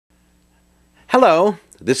Hello,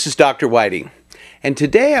 this is Dr. Whiting, and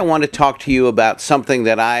today I want to talk to you about something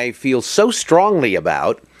that I feel so strongly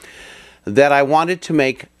about that I wanted to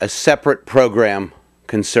make a separate program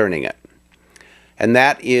concerning it, and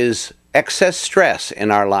that is excess stress in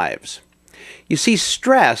our lives. You see,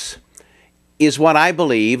 stress is what I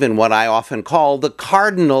believe and what I often call the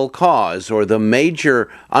cardinal cause or the major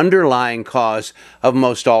underlying cause of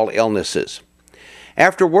most all illnesses.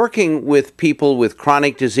 After working with people with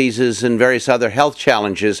chronic diseases and various other health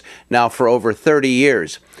challenges now for over 30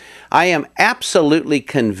 years, I am absolutely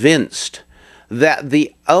convinced that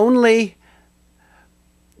the only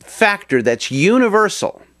factor that's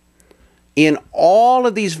universal in all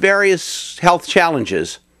of these various health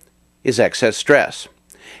challenges is excess stress.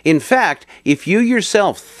 In fact, if you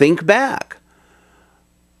yourself think back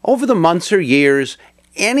over the months or years,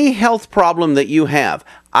 any health problem that you have,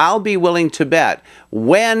 I'll be willing to bet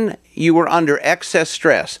when you were under excess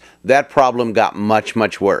stress, that problem got much,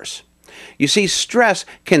 much worse. You see, stress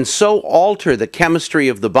can so alter the chemistry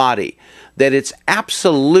of the body that it's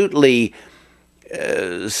absolutely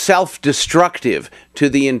self-destructive to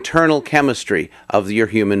the internal chemistry of your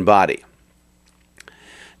human body.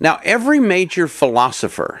 Now, every major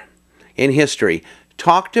philosopher in history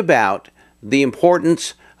talked about the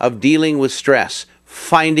importance of dealing with stress,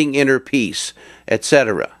 finding inner peace,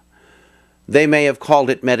 etc. They may have called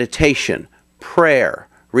it meditation, prayer,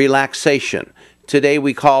 relaxation. Today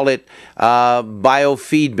we call it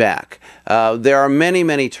biofeedback. There are many,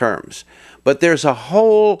 many terms, but there's a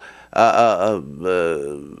whole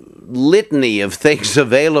litany of things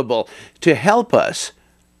available to help us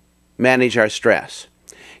manage our stress.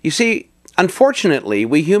 You see, unfortunately,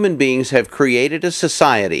 we human beings have created a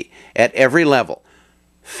society at every level: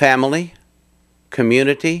 family,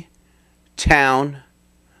 community, town,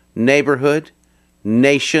 neighborhood,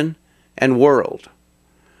 nation, and world.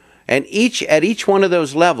 And at each one of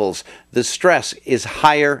those levels, the stress is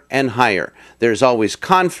higher and higher. There's always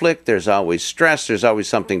conflict, there's always stress, there's always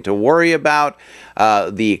something to worry about,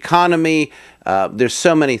 the economy, there's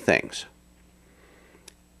so many things.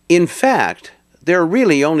 In fact, there are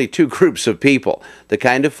really only two groups of people: the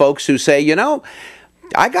kind of folks who say, you know,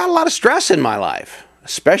 I got a lot of stress in my life,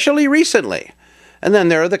 especially recently. And then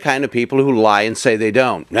there are the kind of people who lie and say they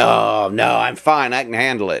don't. No, I'm fine, I can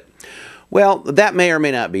handle it. Well, that may or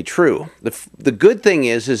may not be true. The good thing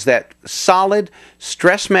is that solid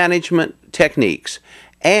stress management techniques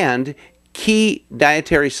and key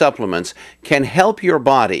dietary supplements can help your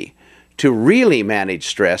body to really manage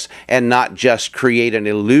stress and not just create an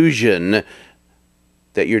illusion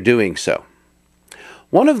that you're doing so.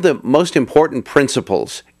 One of the most important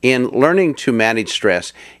principles in learning to manage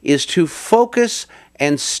stress is to focus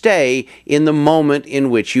and stay in the moment in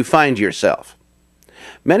which you find yourself.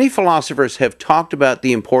 Many philosophers have talked about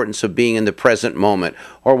the importance of being in the present moment,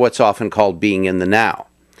 or what's often called being in the now.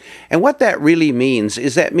 And what that really means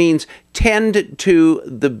is that means tend to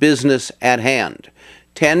the business at hand.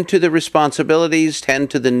 Tend to the responsibilities, tend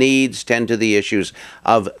to the needs, tend to the issues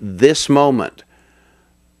of this moment.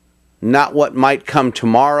 Not what might come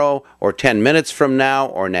tomorrow, or 10 minutes from now,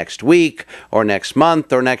 or next week, or next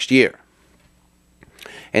month, or next year.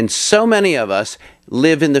 And so many of us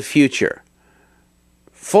live in the future,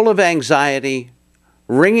 full of anxiety,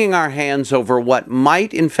 wringing our hands over what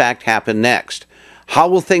might in fact happen next. How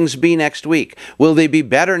will things be next week? Will they be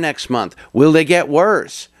better next month? Will they get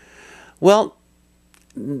worse? Well,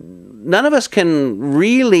 none of us can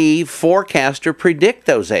really forecast or predict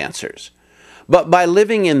those answers. But by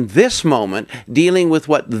living in this moment, dealing with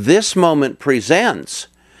what this moment presents,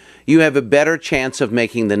 you have a better chance of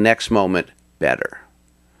making the next moment better.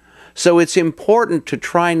 So it's important to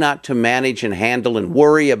try not to manage and handle and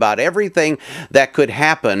worry about everything that could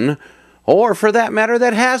happen, or for that matter,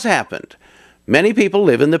 that has happened. Many people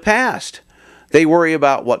live in the past. They worry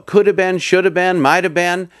about what could have been, should have been, might have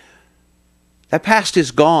been. That past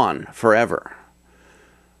is gone forever.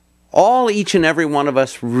 All each and every one of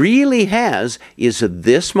us really has is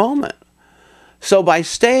this moment. So by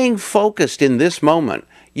staying focused in this moment,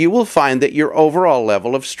 you will find that your overall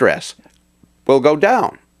level of stress will go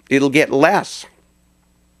down. It'll get less.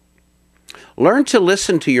 Learn to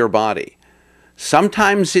listen to your body.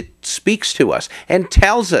 Sometimes it speaks to us and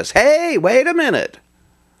tells us, hey, wait a minute.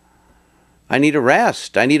 I need a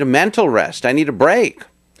rest. I need a mental rest. I need a break.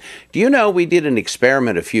 Do you know we did an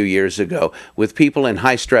experiment a few years ago with people in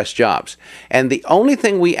high-stress jobs, and the only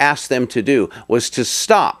thing we asked them to do was to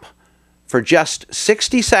stop for just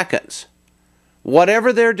 60 seconds,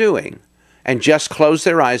 whatever they're doing, and just close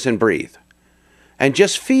their eyes and breathe. And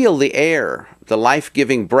just feel the air, the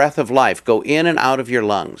life-giving breath of life, go in and out of your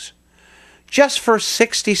lungs. just for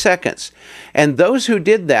 60 seconds. And those who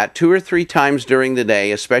did that 2 or 3 times during the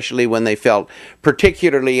day, especially when they felt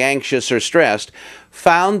particularly anxious or stressed,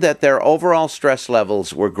 found that their overall stress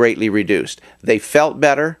levels were greatly reduced. They felt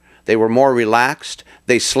better, they were more relaxed,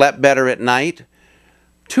 they slept better at night.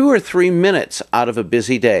 2 or 3 minutes out of a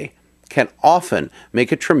busy day can often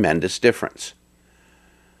make a tremendous difference.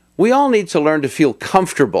 We all need to learn to feel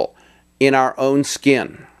comfortable in our own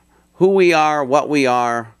skin, who we are, what we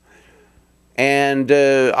are, and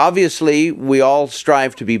obviously we all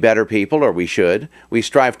strive to be better people, or we should. We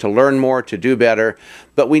strive to learn more, to do better,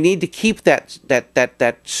 but we need to keep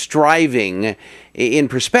that striving in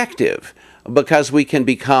perspective, because we can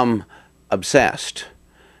become obsessed.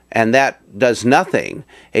 And that does nothing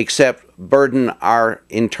except burden our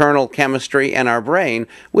internal chemistry and our brain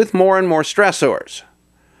with more and more stressors.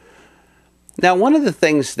 Now, one of the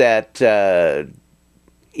things that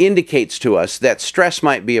indicates to us that stress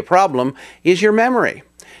might be a problem is your memory.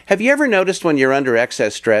 Have you ever noticed when you're under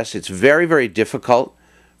excess stress, it's very, very difficult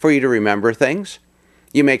for you to remember things?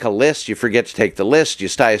 You make a list, you forget to take the list, you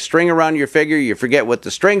tie a string around your figure, you forget what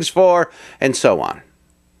the string's for, and so on.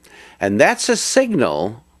 And that's a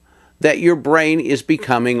signal that your brain is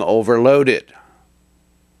becoming overloaded.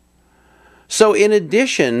 So in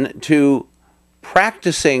addition to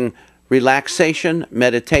practicing relaxation,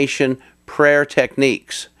 meditation, prayer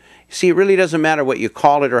techniques, see, it really doesn't matter what you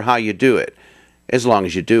call it or how you do it, as long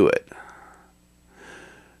as you do it.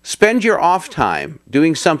 Spend your off time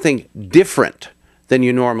doing something different than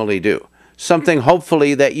you normally do, something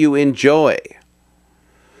hopefully that you enjoy.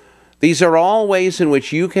 These are all ways in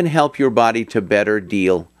which you can help your body to better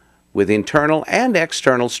deal with internal and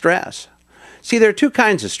external stress. See, there are 2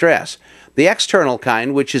 kinds of stress. The external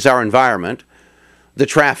kind, which is our environment, the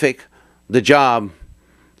traffic, the job,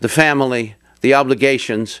 the family, the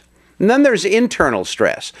obligations. And then there's internal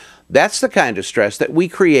stress. That's the kind of stress that we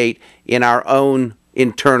create in our own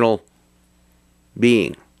internal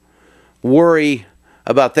being. Worry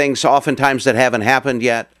about things oftentimes that haven't happened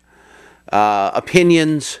yet,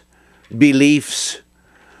 opinions, beliefs.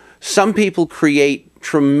 Some people create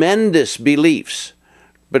tremendous beliefs,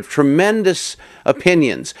 but tremendous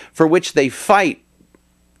opinions for which they fight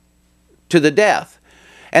to the death.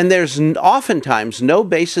 And there's oftentimes no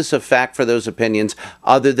basis of fact for those opinions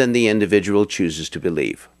other than the individual chooses to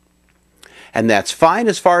believe. And that's fine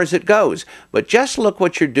as far as it goes, but just look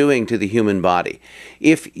what you're doing to the human body.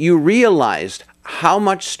 If you realized how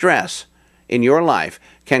much stress in your life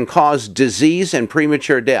can cause disease and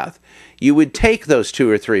premature death, you would take those 2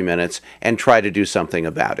 or 3 minutes and try to do something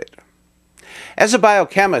about it. As a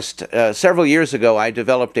biochemist, several years ago, I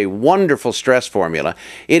developed a wonderful stress formula.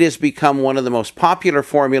 It has become one of the most popular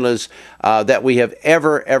formulas that we have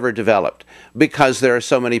ever developed, because there are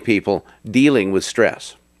so many people dealing with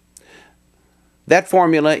stress. That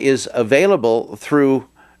formula is available through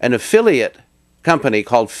an affiliate company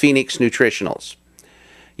called Phoenix Nutritionals.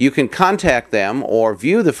 You can contact them or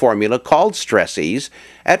view the formula called Stress Ease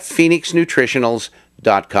at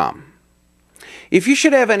phoenixnutritionals.com. If you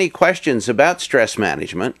should have any questions about stress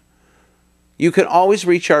management, you can always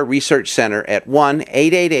reach our research center at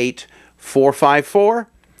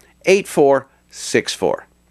 1-888-454-8464.